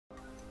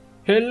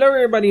Hello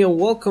everybody and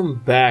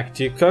welcome back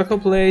to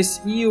Kokoplays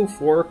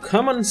EU4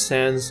 Common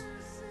Sense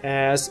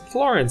as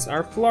Florence.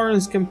 Our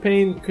Florence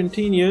campaign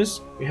continues.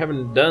 We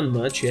haven't done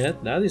much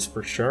yet, that is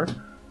for sure.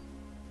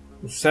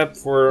 Except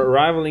for a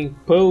rivaling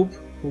Pope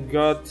who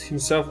got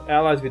himself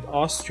allied with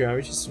Austria,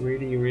 which is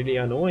really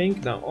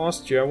annoying. Now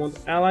Austria won't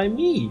ally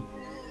me.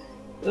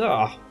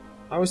 Ugh,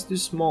 I was too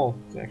small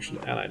to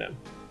actually ally them.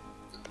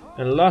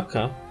 And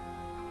Lucca,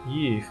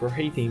 you for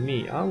hating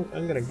me. I'm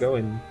gonna go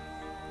and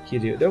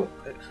kill you. Though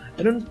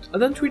I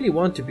don't really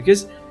want to,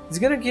 because it's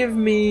gonna give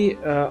me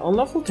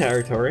unlawful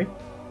territory.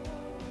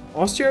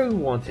 Austria will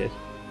want it.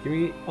 Give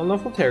me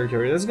unlawful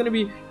territory. That's gonna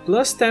be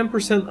plus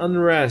 10%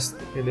 unrest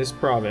in this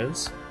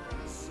province,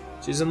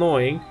 which is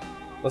annoying.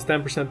 Plus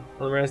 10%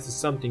 unrest is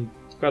something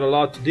quite a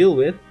lot to deal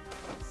with.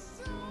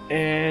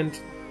 And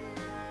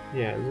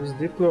yeah, this is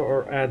Diplo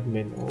or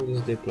admin. Oh, this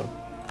is Diplo.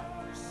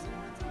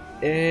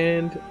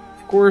 And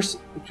of course,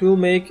 it will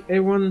make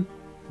everyone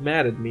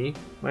mad at me.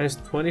 Minus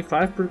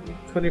 25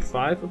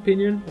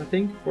 opinion, I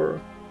think, for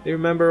a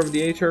member of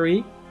the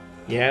HRE.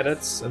 Yeah,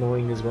 that's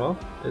annoying as well,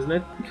 isn't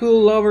it? It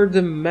will lower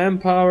the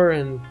manpower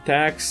and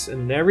tax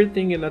and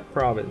everything in that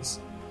province.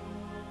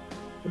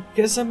 But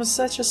because I'm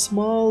such a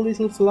small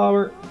little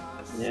flower,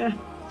 yeah,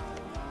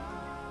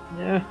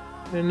 I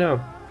don't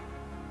know.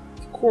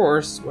 Of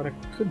course, what I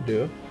could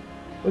do.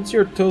 What's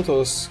your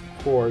total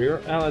score?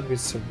 You're allied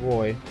with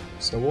Savoy.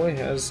 Savoy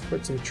has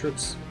quite some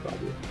troops,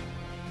 probably.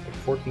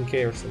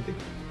 14k or something.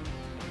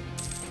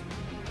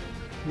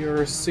 You're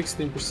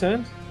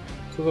 16%.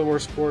 Total war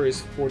score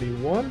is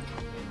 41.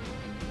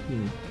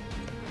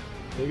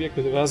 Maybe I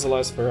could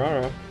vassalize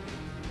Ferrara.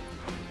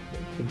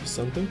 That could be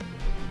something.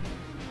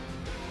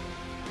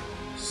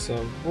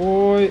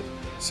 Savoy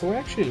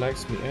actually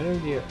likes me.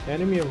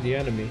 Enemy of the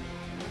enemy.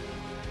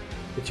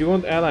 But you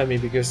won't ally me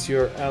because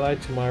you're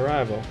allied to my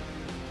rival.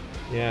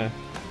 Yeah.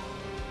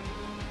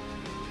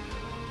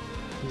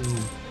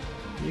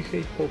 You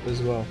hate Pope as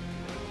well.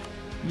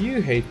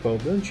 You hate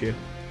Pope, don't you?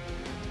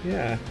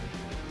 Yeah.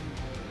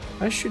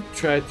 I should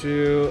try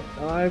to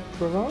ally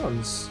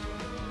Provence.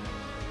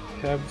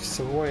 Have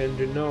Savoy and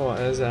Genoa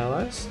as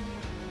allies.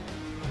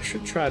 I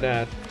should try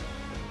that.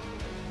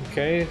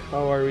 Okay,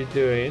 how are we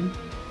doing?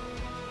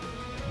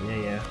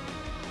 Yeah.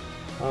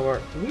 How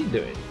are we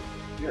doing?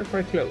 We are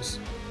quite close.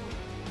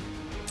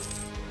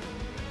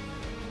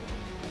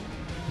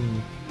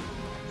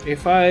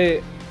 If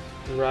I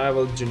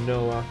rival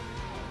Genoa,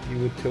 you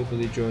would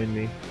totally join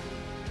me.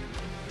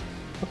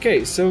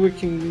 Okay, so we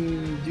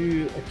can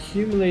do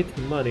accumulate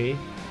money.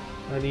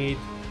 I need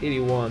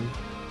 81.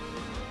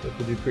 That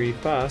would be pretty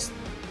fast.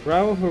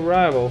 Rival for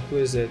rival, who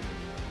is it?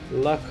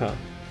 Lucca.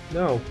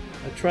 No,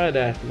 I tried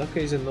that.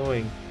 Lucca is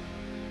annoying.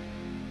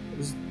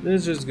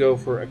 Let's just go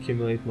for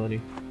accumulate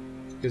money.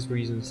 Because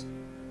reasons.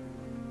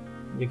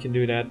 We can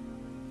do that.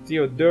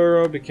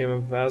 Theodoro became a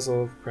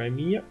vassal of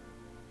Crimea.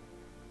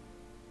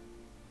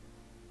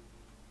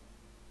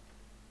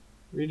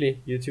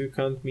 Really? You two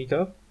can't meet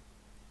up?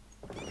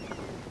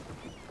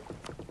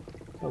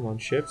 Come on,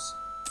 ships.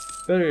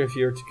 Better if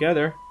you're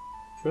together.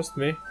 Trust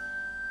me.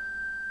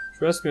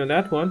 Trust me on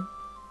that one.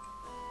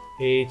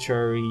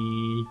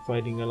 HRE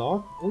fighting a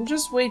lot. I'm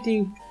just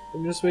waiting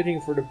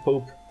for the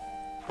Pope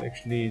to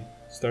actually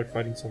start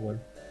fighting someone.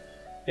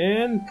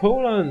 And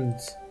Poland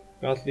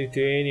got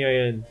Lithuania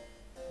in.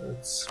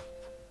 That's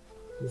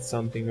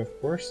something, of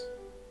course.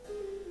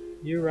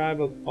 You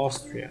rivaled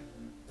Austria.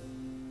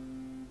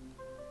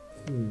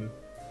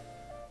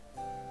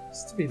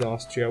 Stupid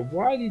Austria,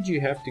 why did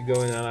you have to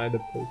go and ally the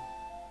Pope?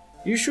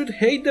 You should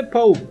hate the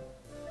Pope!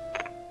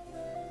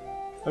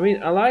 I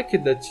mean, I like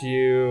it that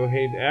you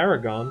hate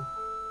Aragon.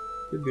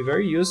 It would be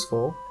very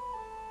useful.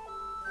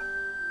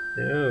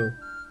 No.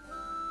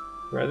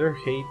 Rather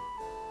hate...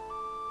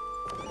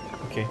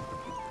 Okay.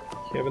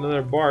 You have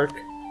another bark.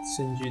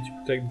 Send you to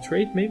protect the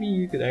trade. Maybe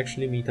you could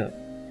actually meet up.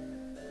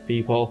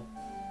 People.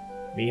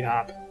 Meet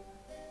up.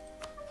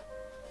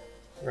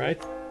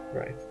 Right?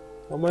 Right.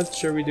 How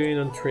much are we doing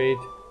on trade?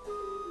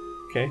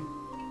 Okay.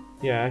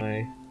 Yeah,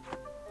 my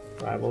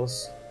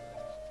rivals.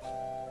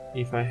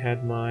 If I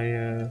had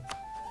my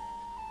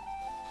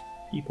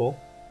people.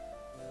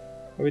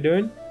 How are we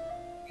doing?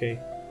 Okay.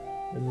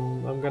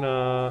 I'm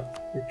gonna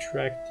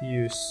retract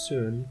you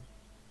soon.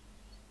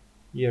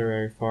 You're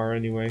very far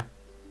anyway.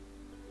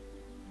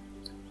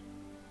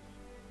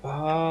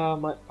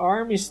 My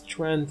army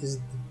strength is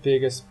the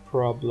biggest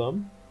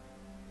problem.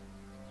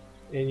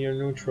 And you're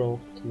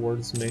neutral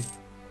towards me.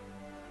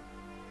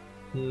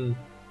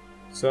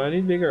 So I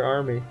need bigger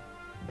army.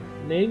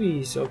 Navy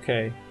is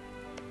okay.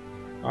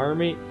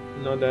 Army,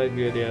 not that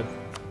good yet.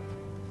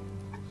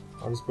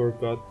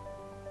 Augsburg got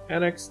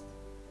annexed.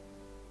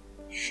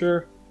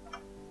 Sure.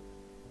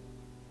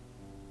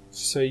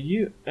 So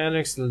you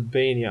annexed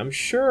Albania. I'm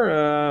sure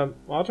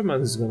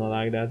Ottoman is gonna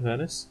like that,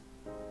 Venice.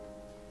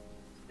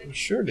 I'm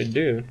sure they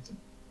do.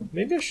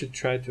 Maybe I should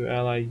try to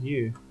ally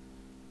you.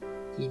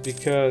 Just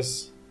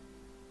because...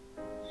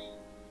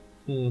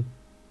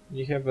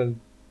 you have a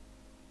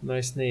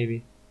nice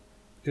navy.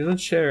 You don't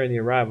share any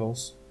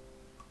rivals.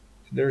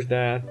 So there's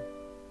that.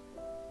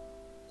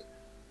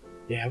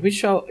 Yeah, we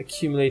shall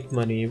accumulate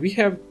money. We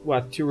have,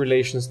 what, 2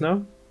 relations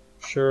now?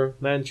 Sure,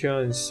 Mantua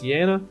and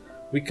Siena.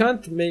 We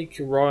can't make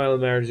royal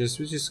marriages,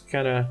 which is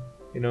kind of,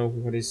 you know,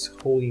 what is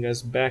holding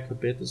us back a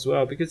bit as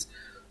well, because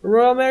a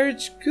royal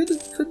marriage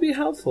could be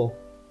helpful.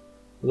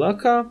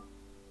 Lucca,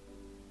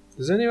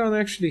 does anyone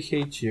actually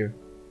hate you?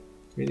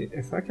 I mean,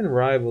 if I can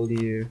rival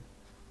you...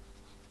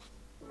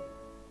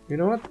 You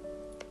know what?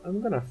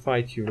 I'm gonna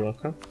fight you,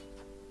 Lucca.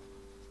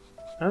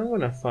 I'm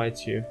gonna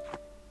fight you.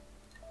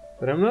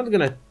 But I'm not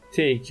gonna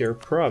take your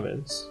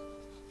province.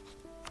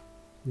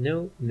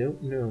 No, no,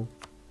 no.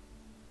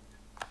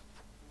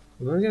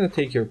 I'm not gonna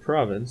take your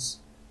province.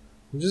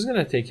 I'm just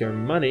gonna take your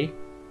money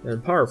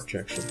and power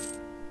projection.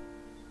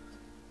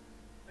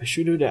 I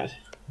should do that.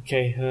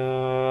 Okay,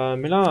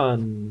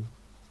 Milan.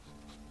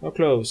 How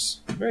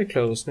close? Very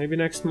close. Maybe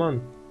next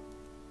month.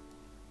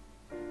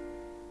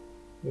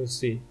 We'll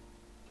see.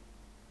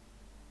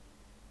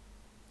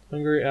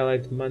 Hungary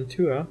allied to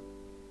Mantua.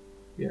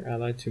 We are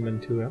allied to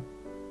Mantua.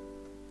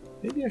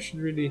 Maybe I should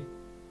really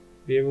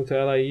be able to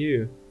ally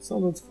you. It's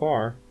not that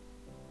far.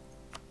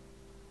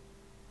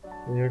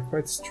 And you're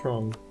quite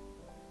strong.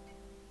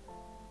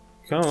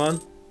 Come on.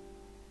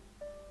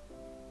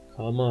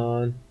 Come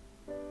on.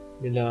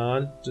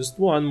 Milan, just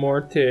one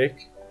more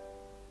tick.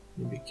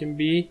 We can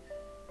be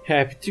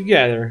happy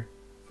together.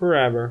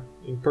 Forever.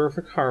 In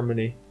perfect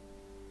harmony.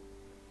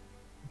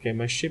 Okay,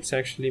 my ships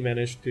actually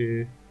managed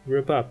to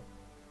group up.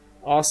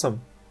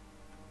 Awesome.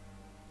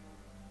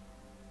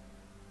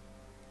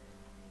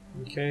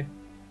 Okay.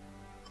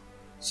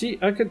 See,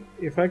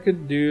 if I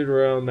could do the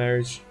royal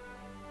marriage,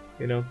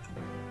 you know,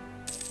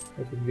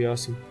 that would be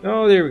awesome.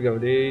 Oh, there we go.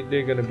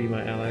 They're gonna be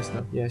my allies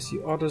now. Yes, you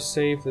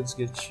autosave. Let's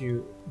get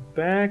you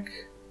back.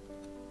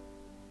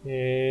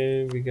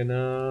 And we're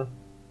gonna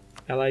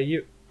ally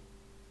you.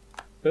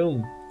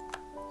 Boom.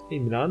 Hey,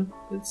 Milan.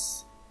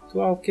 It's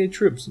 12k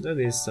troops. That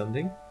is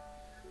something.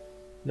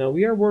 Now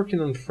we are working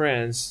on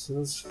France. So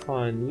that's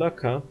fine.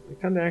 Lucca,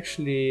 I can't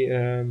actually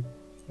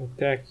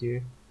attack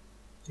you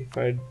if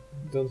I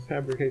don't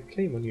fabricate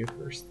claim on you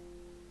first.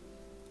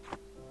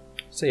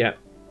 So yeah,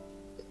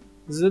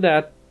 let's do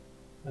that.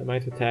 I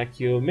might attack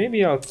you.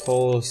 Maybe I'll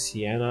call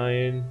Siena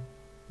in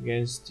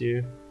against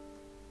you.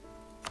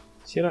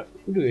 Siena,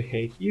 who do you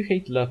hate? You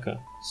hate Lucca.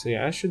 So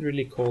yeah, I should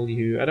really call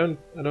you. I don't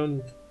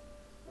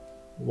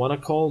wanna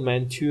call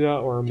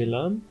Mantua or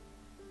Milan.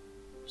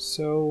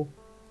 So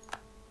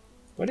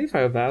what if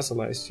I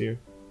vassalize you?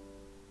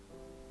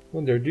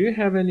 Wonder, do you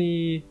have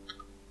any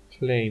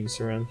claims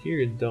around here?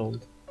 You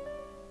don't.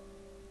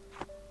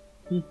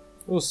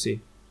 We'll see.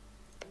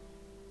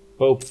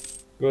 Pope,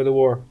 go to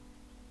war.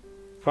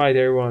 Fight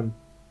everyone.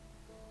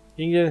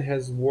 England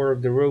has War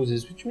of the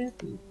Roses, which means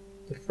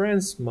the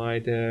France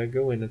might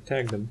go and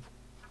attack them.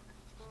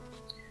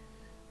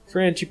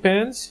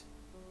 Frangipans?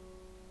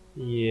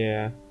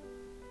 Yeah.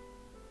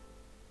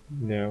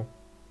 No.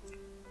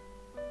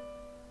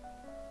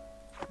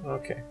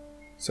 Okay.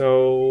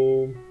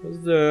 So,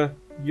 what's the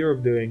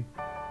Europe doing?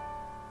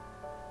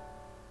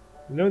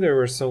 I know there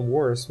were some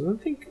wars, but I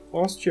don't think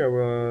Austria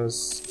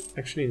was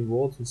actually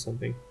involved in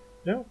something.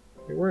 No,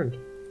 they weren't.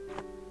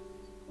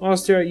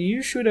 Austria,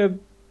 you should have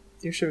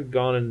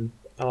gone and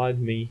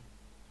allied me.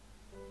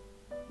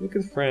 Look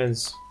at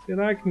France. They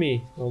like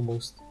me,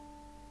 almost.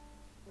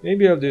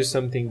 Maybe I'll do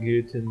something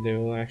good and they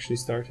will actually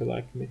start to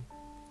like me.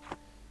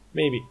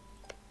 Maybe.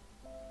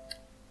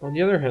 On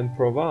the other hand,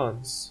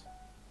 Provence.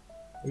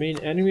 I mean,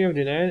 enemy of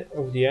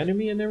the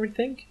enemy and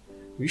everything?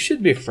 We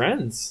should be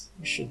friends.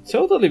 We should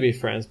totally be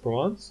friends,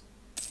 Provence.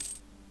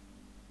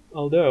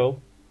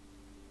 Although,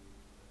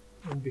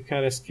 I'd be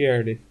kind of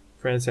scared if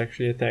France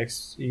actually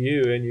attacks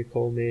you and you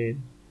call me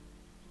in.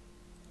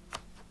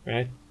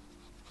 Right?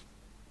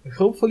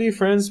 Hopefully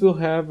France will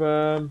have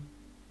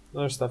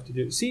other stuff to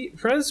do. See,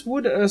 France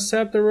would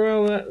accept a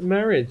royal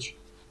marriage.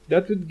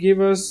 That would give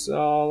us a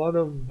lot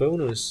of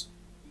bonus.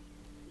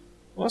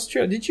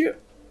 Austria, did you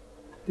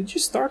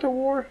start a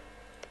war?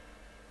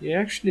 You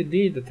actually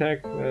did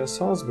attack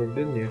Salzburg,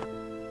 didn't you?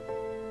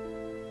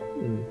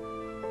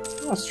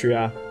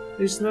 Austria.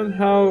 This is not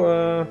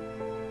how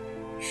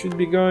you should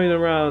be going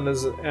around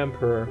as an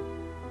emperor.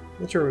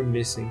 What are we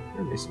missing?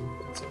 We're missing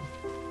that's all.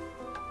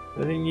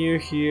 Nothing new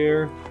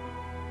here.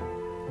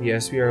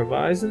 Yes, we are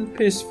wise and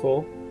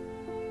peaceful.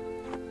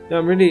 No,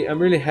 I'm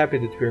really happy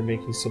that we're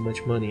making so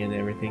much money and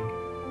everything.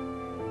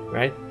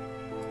 Right?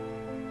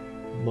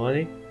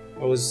 Money?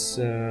 I was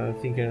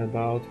thinking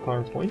about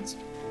PowerPoints.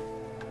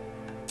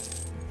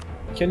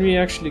 Can we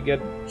actually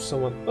get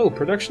someone... Oh,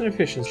 production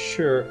efficiency,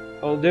 sure.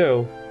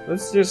 Although,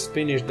 let's just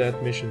finish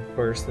that mission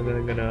first and then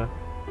I'm gonna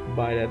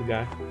buy that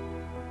guy.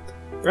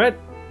 Right,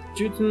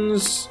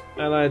 Teutons,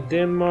 allied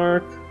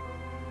Denmark.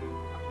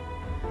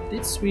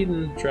 Did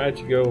Sweden try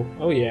to go...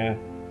 Oh yeah,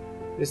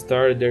 they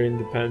started their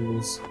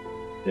independence.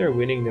 They're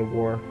winning the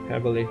war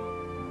heavily.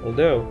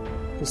 Although,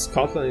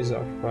 Scotland is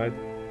occupied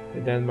by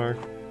Denmark.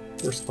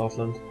 Or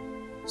Scotland.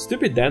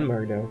 Stupid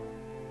Denmark though.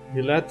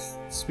 You let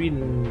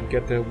Sweden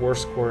get the war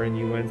score and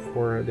you went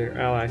for their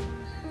ally.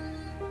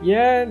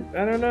 Yeah,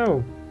 I don't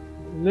know.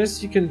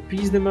 Unless you can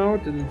piece them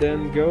out and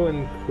then go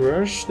and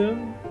crush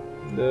them.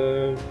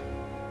 I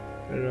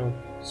don't know,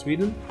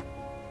 Sweden?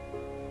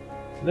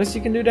 Unless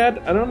you can do that,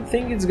 I don't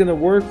think it's gonna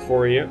work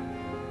for you.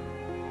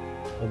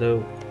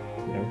 Although,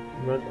 you know,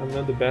 I'm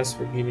not the best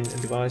for giving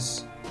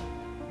advice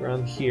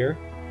around here.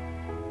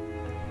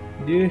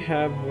 Do you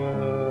have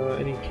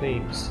any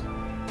claims?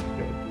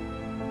 No.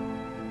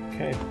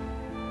 Okay.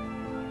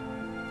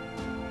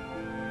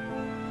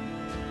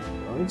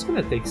 Well, it's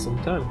gonna take some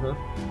time, huh?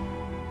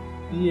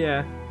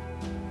 Yeah.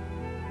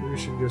 Maybe we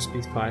should go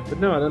speed 5, but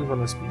no, I don't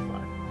want to speed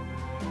 5.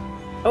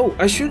 Oh,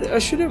 I should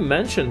have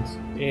mentioned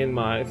in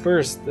my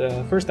first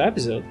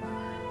episode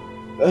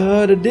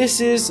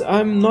that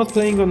I'm not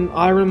playing on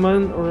Iron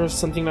Man or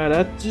something like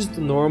that. Just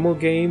a normal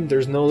game.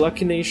 There's no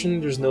lucky nation.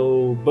 There's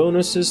no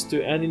bonuses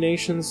to any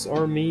nations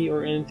or me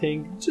or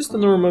anything. Just a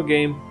normal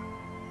game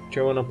which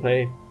I wanna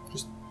play.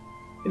 Just,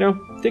 you know,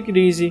 take it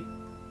easy.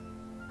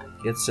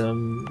 Get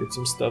some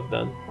stuff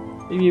done.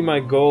 Maybe my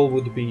goal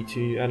would be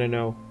to, I don't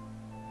know,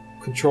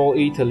 control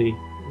Italy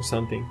or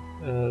something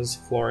as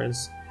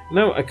Florence.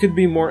 No, I could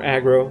be more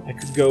aggro. I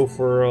could go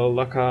for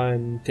Lucca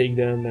and take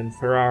them, and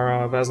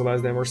Ferrara,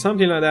 vassalize them, or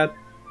something like that.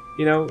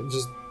 You know,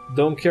 just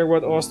don't care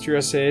what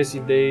Austria says.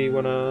 If they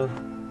wanna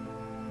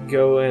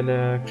go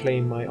and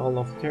claim my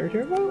unlawful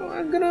territory, well,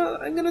 I'm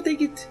gonna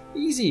take it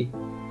easy,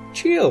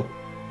 chill,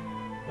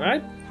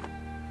 right?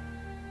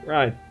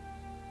 Right.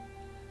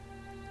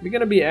 We're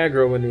gonna be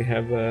aggro when we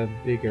have a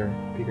bigger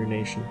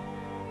nation.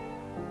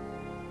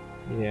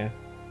 Yeah.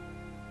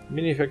 I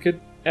mean, if I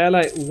could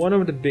ally one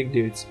of the big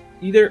dudes,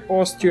 either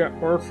Austria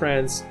or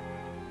France,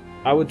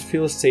 I would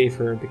feel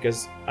safer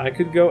because I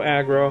could go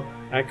aggro,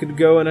 I could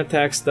go and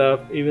attack stuff,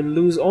 even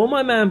lose all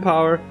my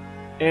manpower,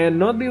 and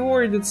not be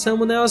worried that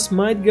someone else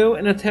might go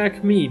and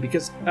attack me,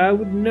 because I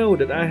would know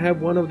that I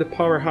have one of the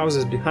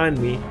powerhouses behind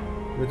me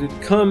that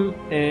would come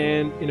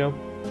and, you know,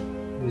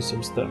 do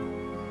some stuff.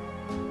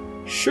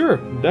 Sure,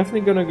 I'm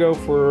definitely gonna go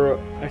for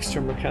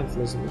extra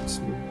mercantilism.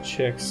 Let's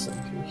check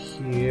something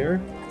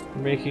here.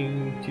 We're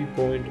making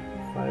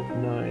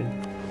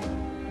 2.59.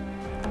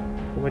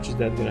 How much is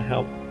that gonna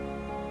help?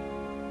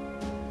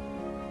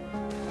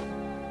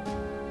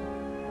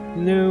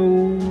 No,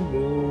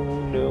 no,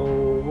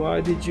 no.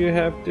 Why did you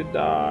have to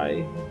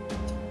die?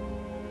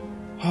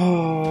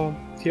 Oh,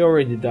 he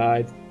already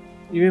died.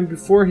 Even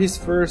before his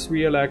first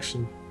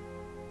re-election.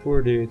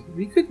 Poor dude.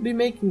 We could be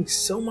making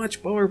so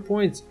much power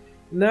points.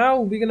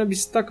 Now we're gonna be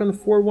stuck on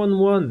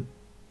 411.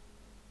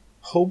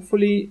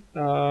 Hopefully,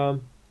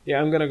 yeah,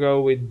 I'm gonna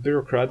go with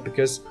bureaucrat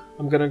because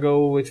I'm gonna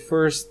go with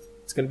first.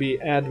 It's gonna be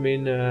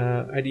admin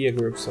idea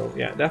group. So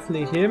yeah,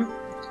 definitely him.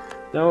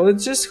 Now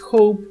let's just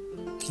hope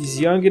he's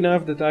young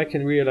enough that I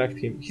can re-elect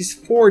him. He's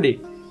 40.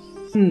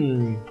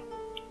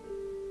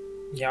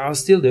 Yeah, I'll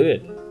still do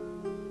it.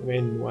 I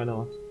mean, why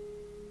not?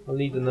 I'll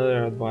need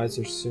another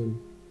advisor soon.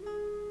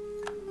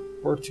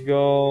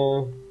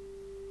 Portugal,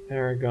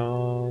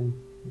 Aragon,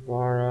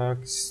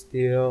 Varak,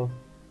 still.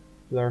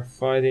 They are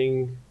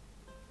fighting.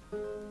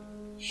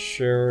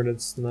 Sure,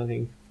 that's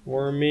nothing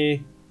for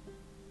me.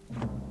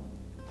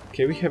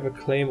 Okay, we have a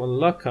claim on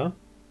Lucca.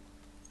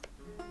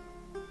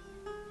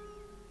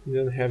 You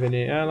don't have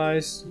any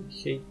allies. You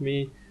hate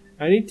me.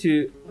 I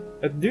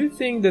do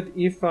think that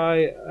if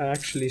I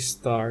actually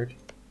start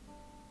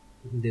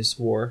this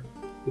war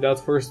without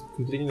first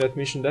completing that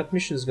mission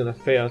is gonna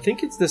fail. I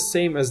think it's the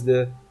same as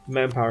the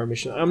manpower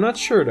mission. I'm not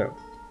sure though.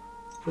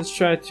 Let's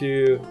try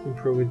to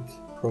improve with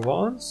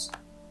Provence.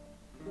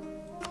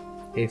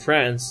 Hey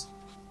France.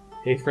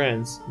 Hey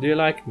France, do you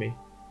like me?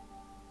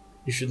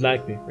 You should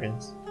like me,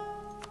 France.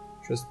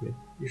 Trust me,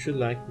 you should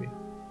like me.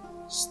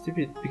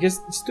 Stupid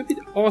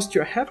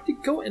Austria have to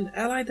go and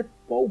ally the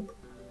Pope.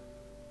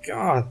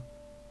 God.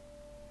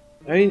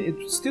 I mean, it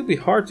would still be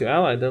hard to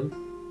ally them.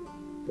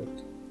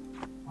 But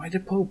why the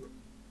Pope?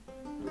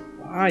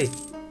 Why?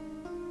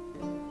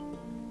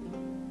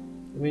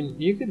 I mean,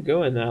 you could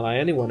go and ally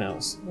anyone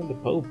else, not the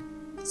Pope.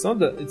 It's not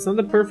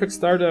the perfect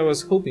start I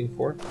was hoping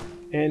for.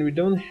 And we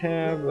don't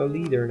have a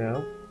leader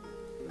now.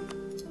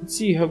 Let's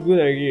see, how good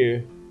are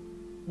you?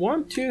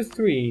 1, 2,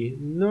 3.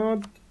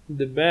 Not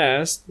the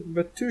best,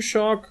 but 2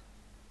 shock.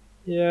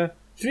 Yeah.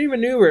 3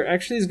 maneuver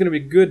actually is gonna be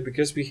good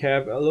because we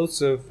have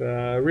loads of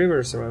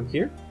rivers around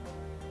here.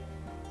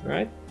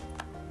 Right?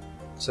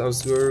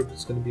 Salzburg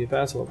is gonna be a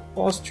vassal of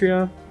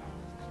Austria.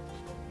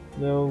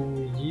 Now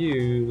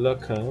you,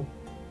 Lucca,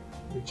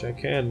 which I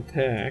can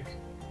attack.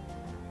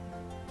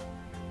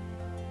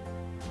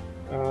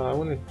 I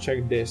want to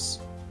check this.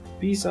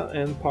 Pisa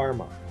and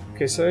Parma.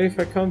 Okay, so if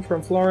I come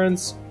from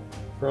Florence,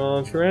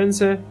 from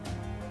Firenze,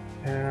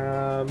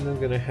 I'm not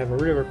gonna have a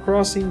river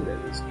crossing, that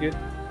is good.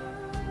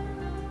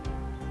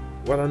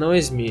 What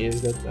annoys me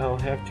is that I'll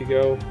have to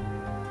go...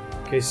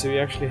 Okay, so we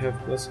actually have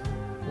plus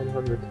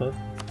 100, huh?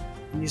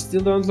 You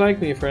still don't like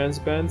me, France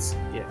bands?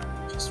 Yeah,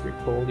 just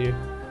recall you.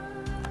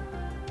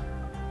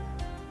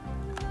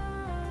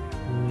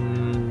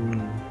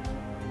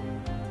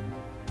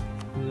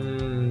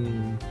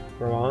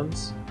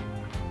 Provence?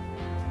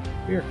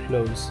 We are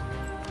close.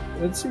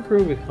 Let's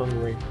improve with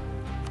Hungary.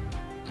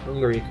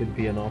 Hungary could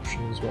be an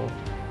option as well,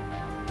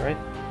 right?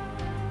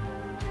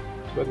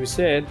 But we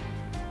said,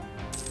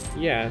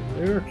 yeah,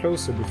 we were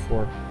closer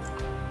before.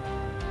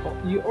 Oh,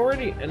 you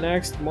already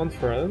annexed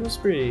Montferrat. That was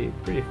pretty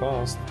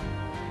fast.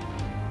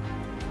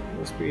 That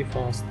was pretty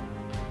fast.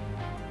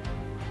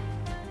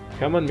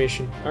 Come on,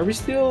 mission. Are we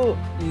still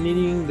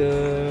needing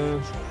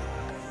the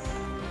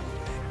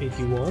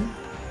 81?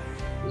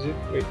 Is it?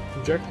 Wait,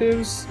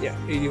 objectives? Yeah,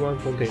 81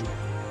 contained.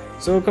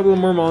 So a couple of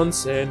more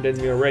months and then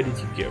we are ready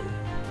to go.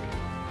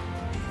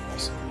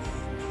 Awesome.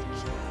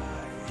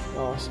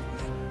 Awesome.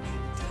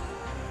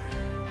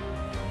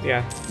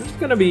 Yeah, it's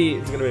gonna be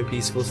a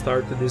peaceful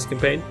start to this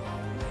campaign.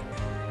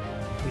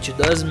 Which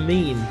does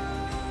mean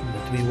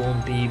that we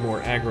won't be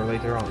more aggro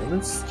later on. And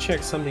let's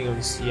check something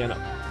on Siena.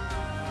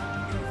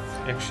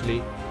 Actually,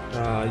 you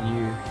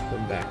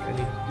come back. I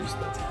need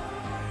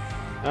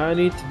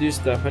to do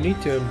stuff. I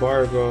need to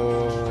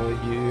embargo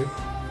you.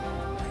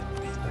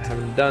 I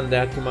haven't done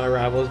that to my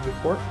rivals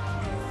before.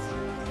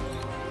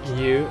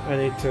 You, I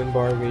need to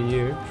embargo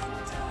you.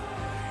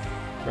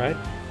 Right?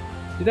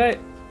 Did I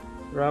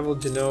rival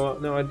Genoa?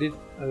 No, I did.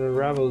 I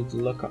rivaled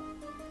Lucca.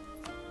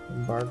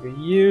 Embargo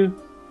you.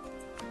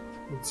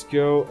 Let's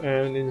go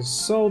and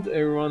insult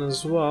everyone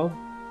as well.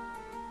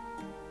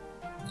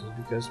 Just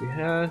because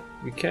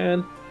we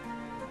can.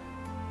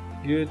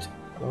 Good.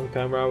 Long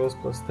time rivals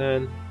plus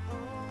 10.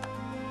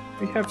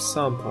 We have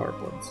some power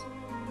points.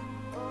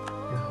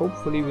 And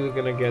hopefully we're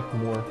gonna get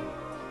more.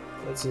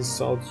 Let's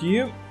insult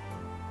you.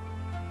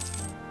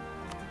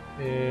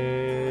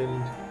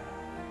 And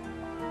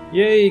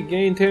yay,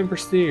 gain 10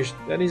 prestige.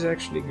 That is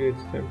actually good.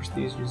 10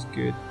 prestige is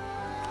good.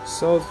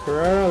 Insult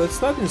Ferrara.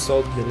 Let's not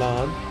insult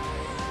Milan.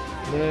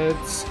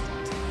 Let's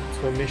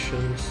for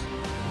missions.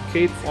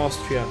 Cape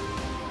Austria.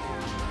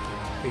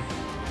 Wait,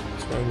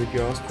 what's wrong with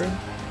you, Austria?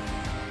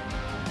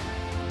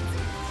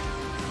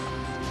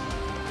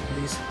 At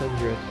least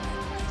 100.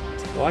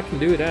 Well, I can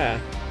do that.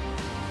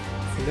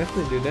 I can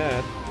definitely do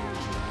that.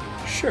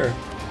 Sure.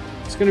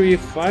 It's gonna be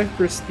 5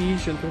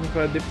 prestige and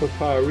 25 diplo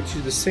power, which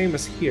is the same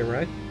as here,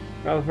 right?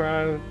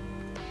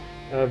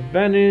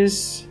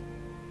 Venice,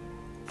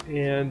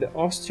 and the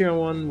Austrian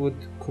one would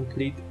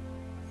complete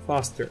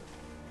faster.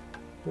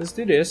 Let's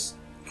do this.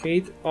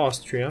 Kate,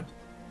 Austria.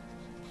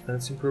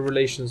 Let's improve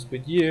relations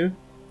with you.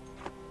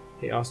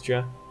 Hey,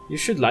 Austria. You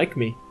should like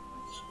me.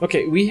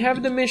 Okay, we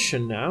have the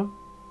mission now.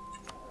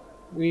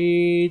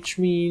 Which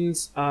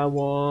means I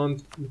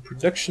want a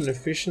production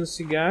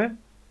efficiency guy.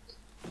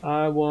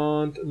 I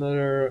want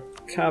another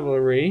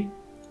cavalry.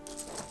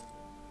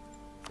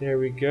 There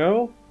we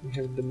go. We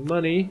have the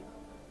money.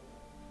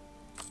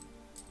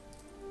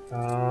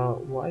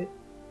 Why?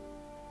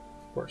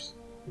 Of course.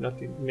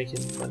 Not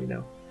making money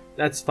now.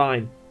 That's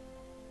fine.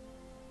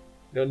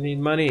 Don't need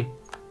money.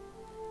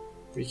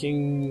 We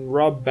can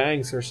rob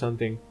banks or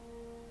something.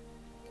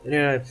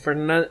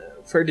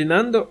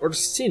 Ferdinando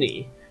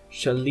Orsini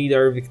shall lead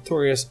our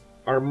victorious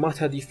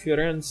Armata di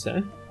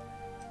Firenze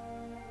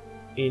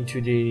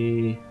into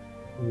the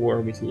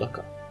war with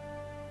Lucca.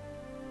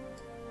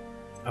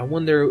 I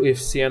wonder if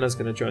Siena's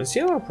gonna join.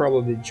 Siena will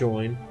probably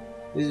join.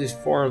 This is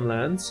foreign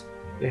lands.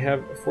 They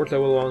have a fort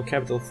level 1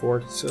 capital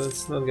fort, so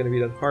it's not gonna be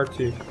that hard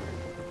to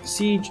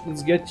siege.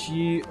 Let's get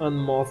you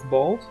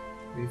unmothballed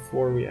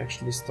before we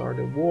actually start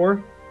a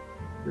war.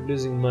 We're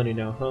losing money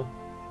now, huh?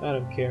 I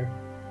don't care.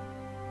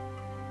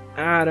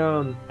 I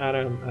don't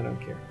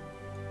care.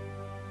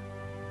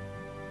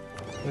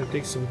 It's gonna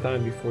take some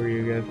time before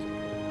you get.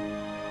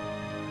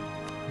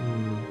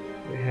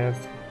 We have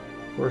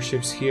 4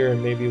 ships here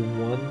and maybe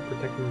 1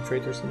 protecting the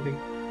trade or something.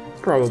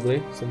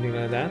 Probably something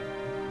like that.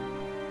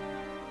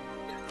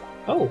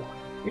 Oh,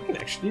 we can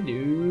actually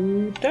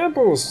do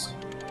temples.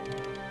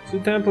 So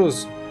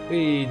temples.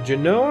 Wait,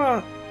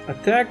 Genoa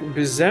attack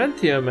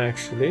Byzantium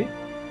actually.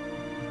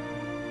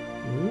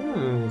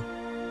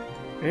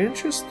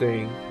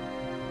 Interesting.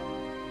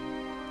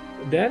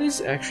 That is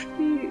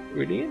actually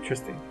really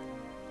interesting.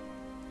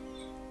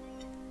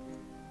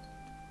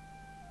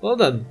 Well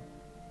done.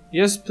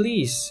 Yes,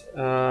 please.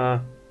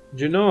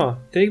 Genoa,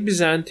 take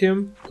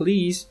Byzantium,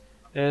 please,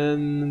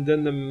 and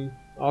then the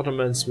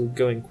Ottomans will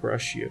go and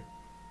crush you.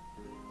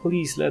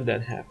 Please let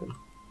that happen.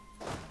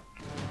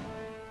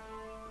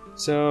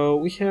 So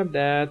we have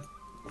that.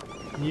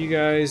 You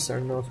guys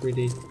are not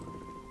really.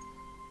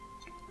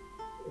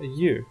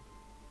 You.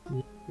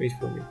 Wait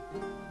for me.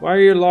 Why are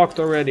you locked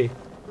already?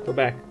 Go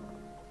back.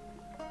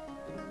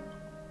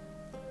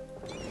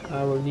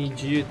 I will need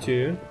you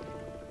to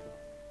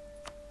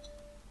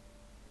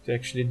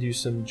actually do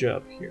some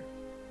job here.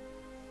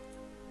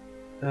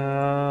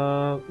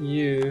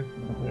 You.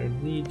 I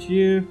need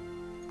you.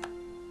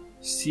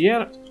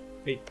 Siena.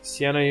 Wait,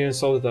 Siena, you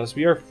insulted us.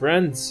 We are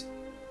friends.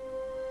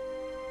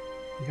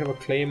 You have a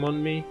claim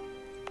on me.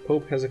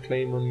 Pope has a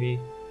claim on me.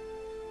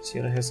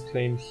 Siena has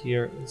claimed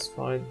here. It's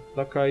fine.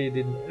 Lucca, you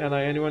didn't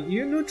ally anyone.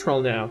 You're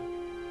neutral now.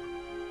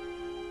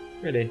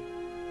 Really?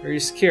 Are you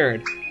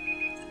scared?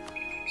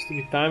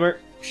 Stupid timer.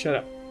 Shut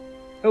up.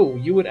 Oh,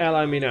 you would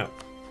ally me now.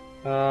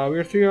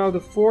 We're 3 out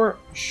of 4.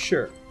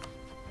 Sure.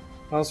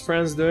 How's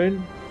France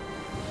doing?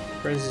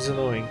 France is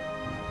annoying.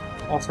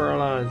 Offer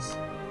alliance.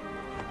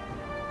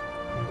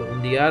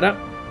 Indiana.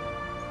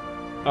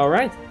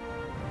 Alright.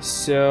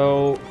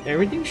 So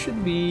everything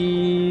should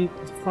be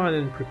fine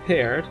and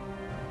prepared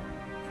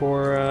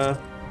for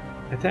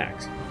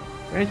attacks.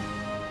 Right?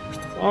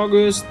 1st of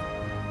August.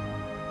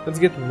 Let's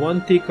get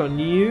 1 tick on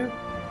you.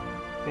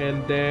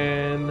 And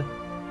then...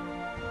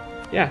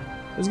 yeah.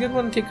 Let's get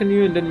 1 tick on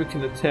you and then we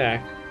can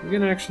attack. We're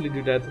gonna actually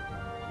do that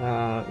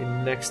in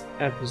the next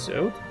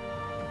episode.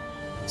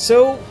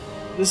 So,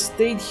 the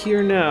state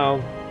here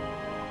now,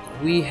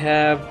 we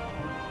have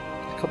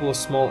a couple of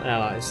small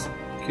allies.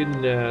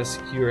 Couldn't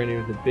secure any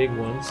of the big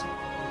ones.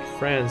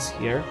 France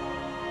here.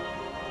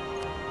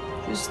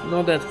 Just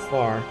not that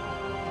far.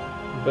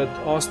 But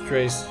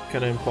Austria is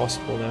kinda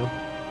impossible now.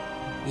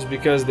 Just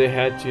because they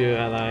had to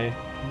ally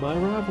my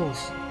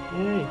rivals.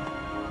 Yay.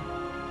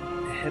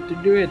 They had to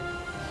do it.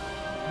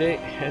 They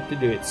had to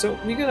do it. So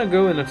we're gonna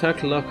go and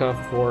attack Lucca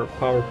for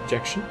power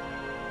projection.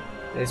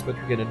 That's what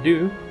we're gonna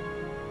do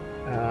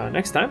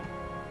next time.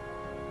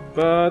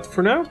 But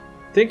for now,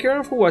 thank you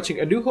everyone for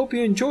watching. I do hope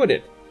you enjoyed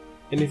it.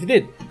 And if you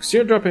did,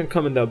 consider dropping a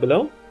comment down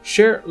below.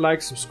 Share,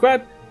 like,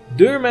 subscribe,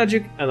 do your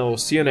magic, and I will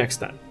see you next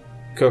time.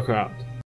 Koko out.